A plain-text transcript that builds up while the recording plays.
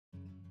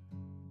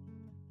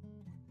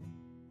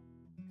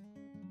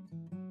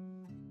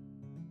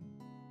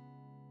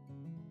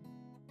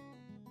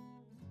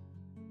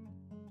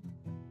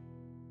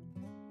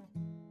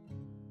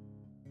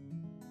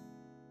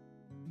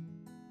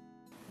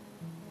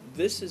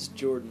This is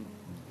Jordan.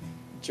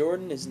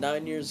 Jordan is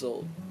 9 years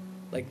old.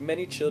 Like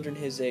many children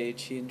his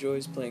age, he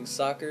enjoys playing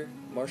soccer,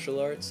 martial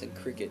arts, and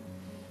cricket.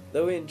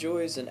 Though he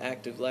enjoys an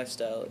active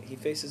lifestyle, he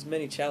faces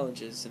many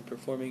challenges in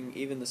performing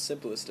even the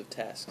simplest of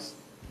tasks.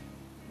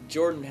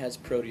 Jordan has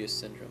Proteus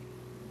syndrome.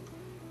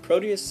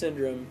 Proteus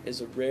syndrome is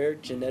a rare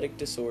genetic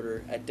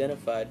disorder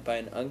identified by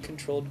an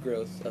uncontrolled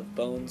growth of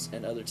bones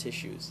and other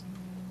tissues.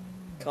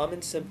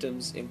 Common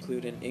symptoms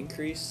include an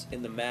increase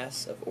in the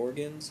mass of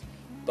organs,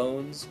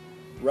 bones,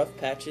 rough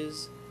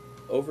patches,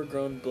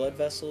 overgrown blood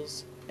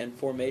vessels, and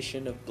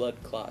formation of blood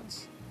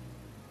clots.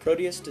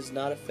 Proteus does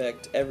not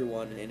affect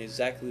everyone in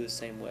exactly the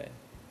same way.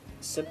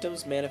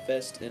 Symptoms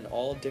manifest in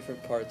all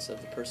different parts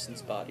of the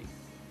person's body.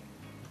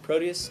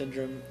 Proteus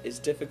syndrome is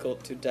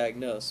difficult to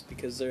diagnose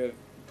because there have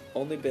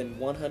only been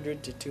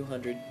 100 to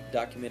 200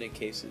 documented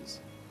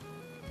cases.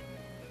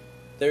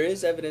 There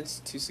is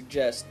evidence to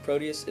suggest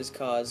Proteus is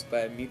caused by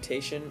a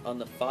mutation on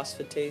the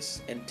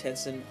phosphatase and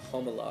tensin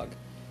homolog,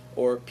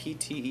 or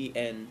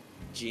PTEN,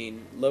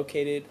 gene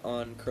located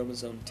on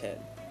chromosome 10.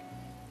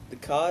 The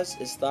cause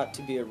is thought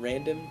to be a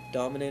random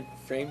dominant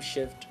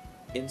frameshift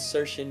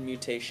insertion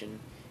mutation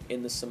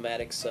in the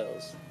somatic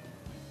cells.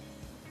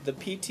 The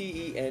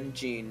PTEN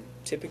gene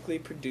typically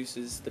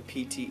produces the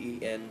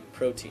PTEN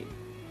protein,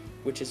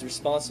 which is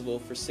responsible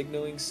for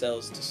signaling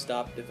cells to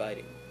stop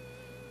dividing.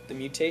 The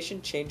mutation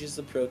changes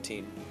the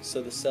protein,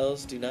 so the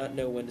cells do not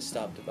know when to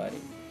stop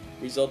dividing,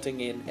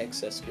 resulting in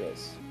excess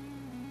growth.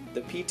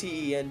 The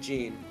PTEN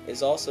gene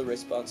is also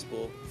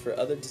responsible for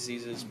other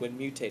diseases when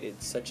mutated,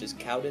 such as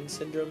Cowden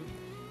syndrome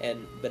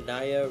and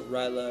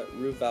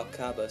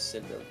Benaya-Rila-Ruvalcaba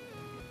syndrome.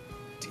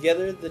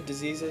 Together, the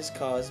diseases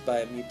caused by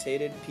a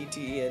mutated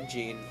PTEN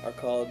gene are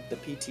called the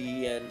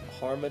PTEN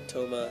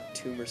hamartoma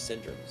tumor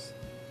syndromes.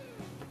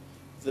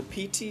 The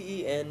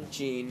PTEN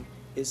gene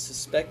is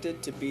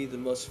suspected to be the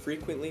most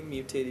frequently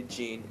mutated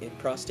gene in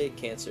prostate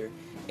cancer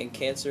and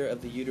cancer of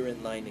the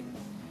uterine lining.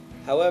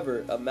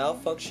 However, a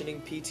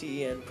malfunctioning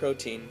PTEN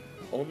protein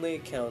only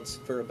accounts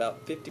for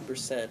about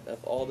 50%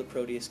 of all the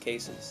Proteus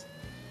cases.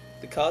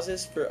 The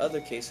causes for other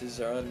cases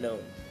are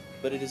unknown,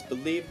 but it is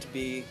believed to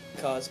be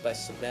caused by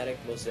somatic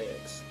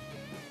mosaics.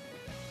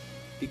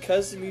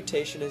 Because the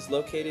mutation is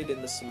located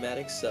in the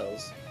somatic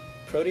cells,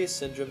 Proteus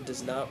syndrome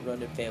does not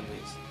run in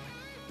families.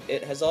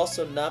 It has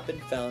also not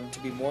been found to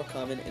be more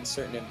common in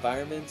certain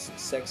environments,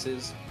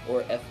 sexes,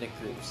 or ethnic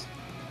groups.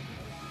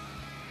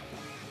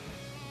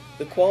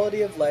 The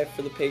quality of life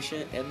for the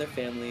patient and their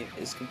family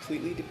is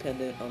completely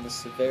dependent on the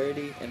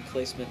severity and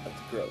placement of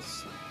the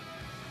growths.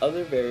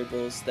 Other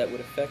variables that would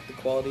affect the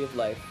quality of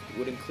life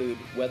would include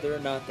whether or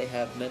not they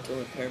have mental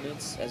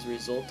impairments as a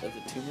result of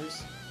the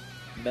tumors,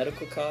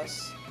 medical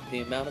costs,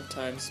 the amount of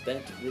time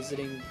spent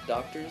visiting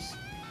doctors,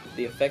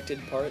 the affected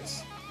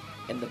parts,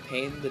 and the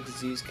pain the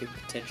disease could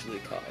potentially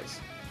cause.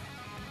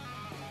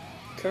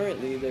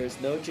 Currently, there is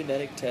no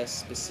genetic test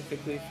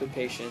specifically for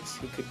patients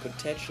who could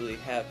potentially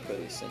have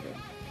Proteus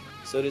syndrome,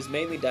 so it is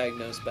mainly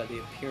diagnosed by the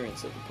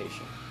appearance of the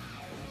patient.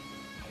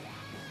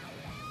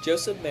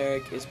 Joseph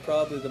Merrick is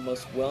probably the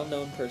most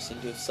well-known person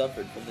to have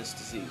suffered from this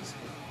disease.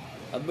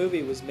 A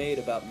movie was made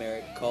about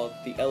Merrick called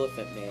The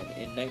Elephant Man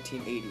in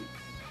 1980.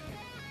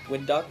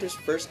 When doctors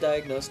first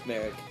diagnosed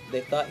Merrick, they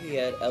thought he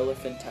had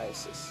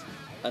elephantiasis,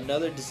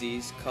 another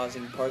disease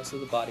causing parts of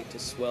the body to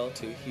swell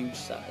to a huge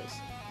size.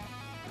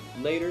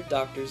 Later,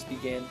 doctors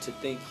began to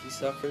think he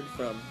suffered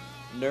from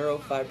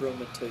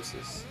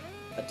neurofibromatosis,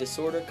 a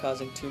disorder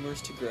causing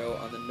tumors to grow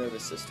on the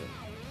nervous system.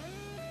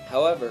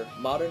 However,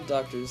 modern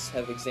doctors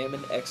have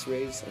examined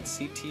X-rays and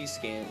CT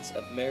scans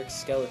of Merrick's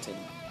skeleton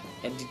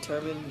and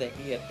determined that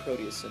he had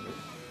Proteus syndrome.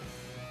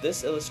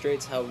 This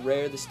illustrates how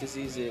rare this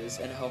disease is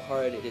and how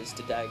hard it is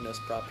to diagnose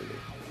properly.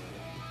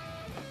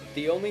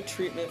 The only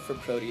treatment for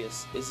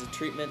Proteus is the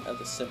treatment of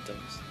the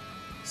symptoms.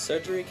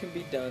 Surgery can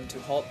be done to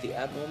halt the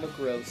abnormal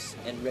growths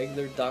and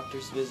regular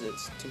doctor's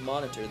visits to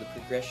monitor the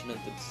progression of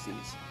the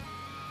disease.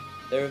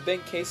 There have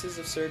been cases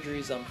of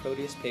surgeries on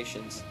Proteus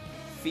patients'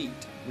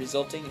 feet,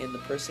 resulting in the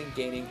person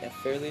gaining a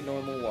fairly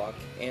normal walk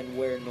and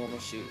wear normal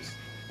shoes.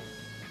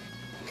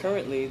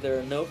 Currently, there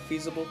are no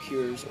feasible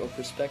cures or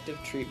prospective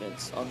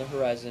treatments on the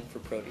horizon for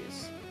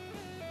Proteus.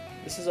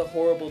 This is a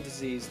horrible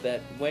disease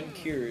that, when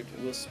cured,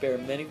 will spare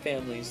many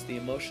families the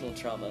emotional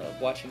trauma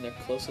of watching their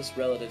closest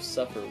relatives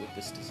suffer with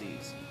this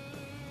disease.